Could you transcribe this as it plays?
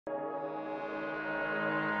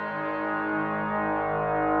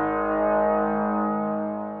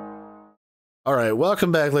Alright,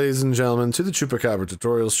 welcome back ladies and gentlemen to the Chupacabra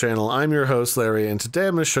Tutorials channel. I'm your host Larry, and today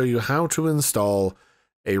I'm going to show you how to install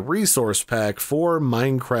a resource pack for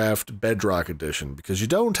Minecraft Bedrock Edition, because you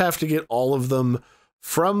don't have to get all of them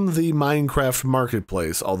from the Minecraft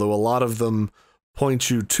Marketplace, although a lot of them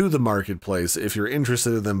point you to the Marketplace if you're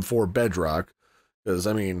interested in them for Bedrock, because,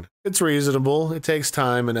 I mean, it's reasonable. It takes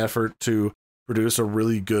time and effort to produce a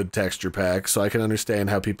really good texture pack, so I can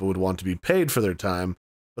understand how people would want to be paid for their time.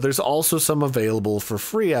 But there's also some available for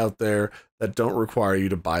free out there that don't require you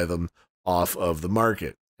to buy them off of the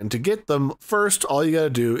market. And to get them, first, all you gotta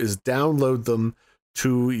do is download them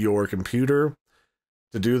to your computer.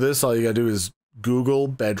 To do this, all you gotta do is Google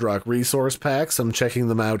Bedrock Resource Packs. I'm checking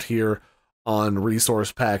them out here on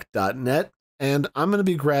resourcepack.net, and I'm gonna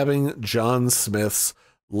be grabbing John Smith's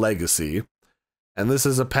Legacy. And this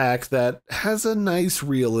is a pack that has a nice,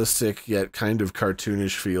 realistic, yet kind of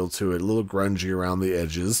cartoonish feel to it, a little grungy around the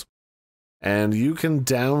edges. And you can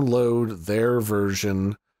download their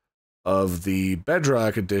version of the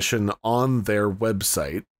Bedrock edition on their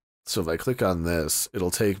website. So if I click on this,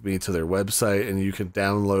 it'll take me to their website, and you can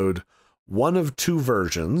download one of two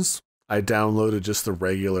versions. I downloaded just the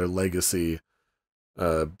regular Legacy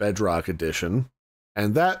Bedrock edition.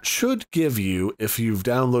 And that should give you, if you've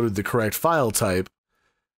downloaded the correct file type,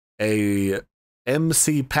 a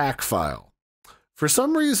MC pack file. For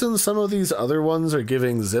some reason, some of these other ones are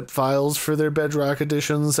giving zip files for their Bedrock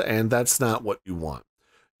editions, and that's not what you want.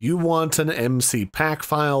 You want an MC pack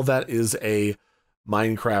file that is a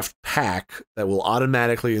Minecraft pack that will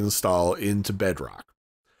automatically install into Bedrock.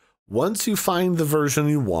 Once you find the version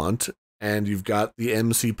you want, and you've got the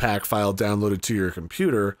MC pack file downloaded to your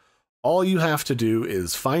computer, all you have to do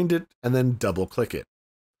is find it and then double click it.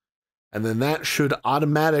 And then that should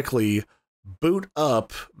automatically boot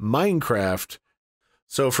up Minecraft.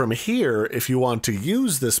 So from here, if you want to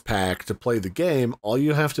use this pack to play the game, all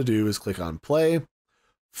you have to do is click on play,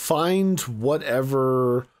 find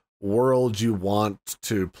whatever world you want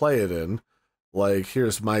to play it in. Like,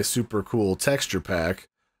 here's my super cool texture pack.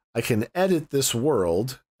 I can edit this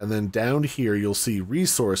world, and then down here you'll see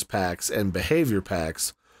resource packs and behavior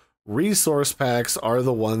packs. Resource packs are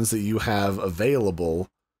the ones that you have available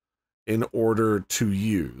in order to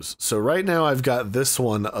use. So right now I've got this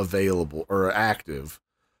one available or active,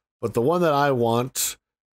 but the one that I want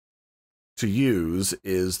to use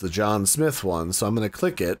is the John Smith one. So I'm going to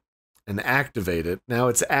click it and activate it. Now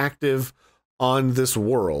it's active on this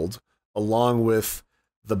world along with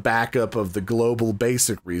the backup of the global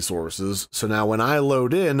basic resources. So now when I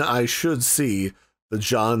load in, I should see the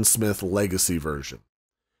John Smith Legacy version.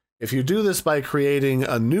 If you do this by creating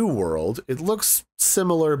a new world, it looks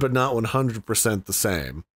similar but not 100% the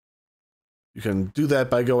same. You can do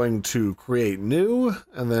that by going to Create New,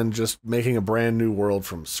 and then just making a brand new world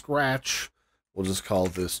from scratch. We'll just call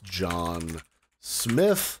this John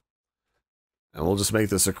Smith. And we'll just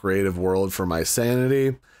make this a creative world for my sanity.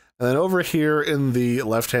 And then over here in the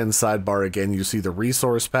left-hand sidebar, again, you see the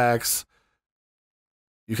resource packs.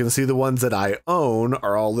 You can see the ones that I own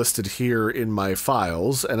are all listed here in my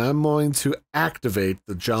files, and I'm going to activate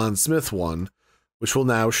the John Smith one, which will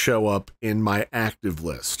now show up in my active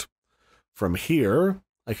list. From here,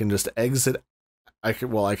 I can just exit. I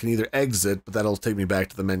can either exit, but that'll take me back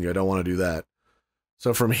to the menu. I don't want to do that.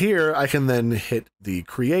 So from here, I can then hit the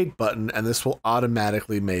create button, and this will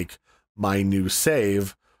automatically make my new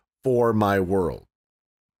save for my world.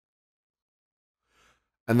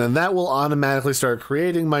 And then that will automatically start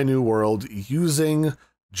creating my new world using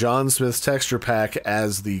John Smith's texture pack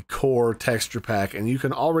as the core texture pack. And you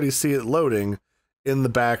can already see it loading in the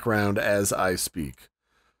background as I speak.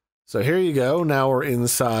 So here you go. Now we're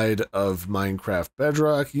inside of Minecraft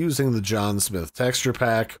Bedrock using the John Smith texture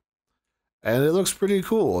pack. And it looks pretty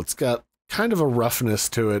cool. It's got kind of a roughness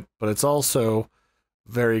to it, but it's also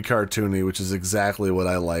very cartoony, which is exactly what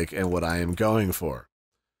I like and what I am going for.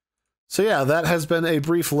 So yeah, that has been a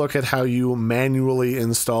brief look at how you manually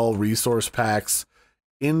install resource packs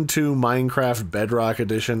into Minecraft Bedrock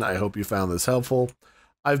Edition. I hope you found this helpful.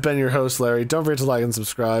 I've been your host, Larry. Don't forget to like and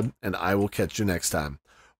subscribe, and I will catch you next time.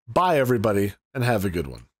 Bye, everybody, and have a good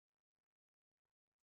one.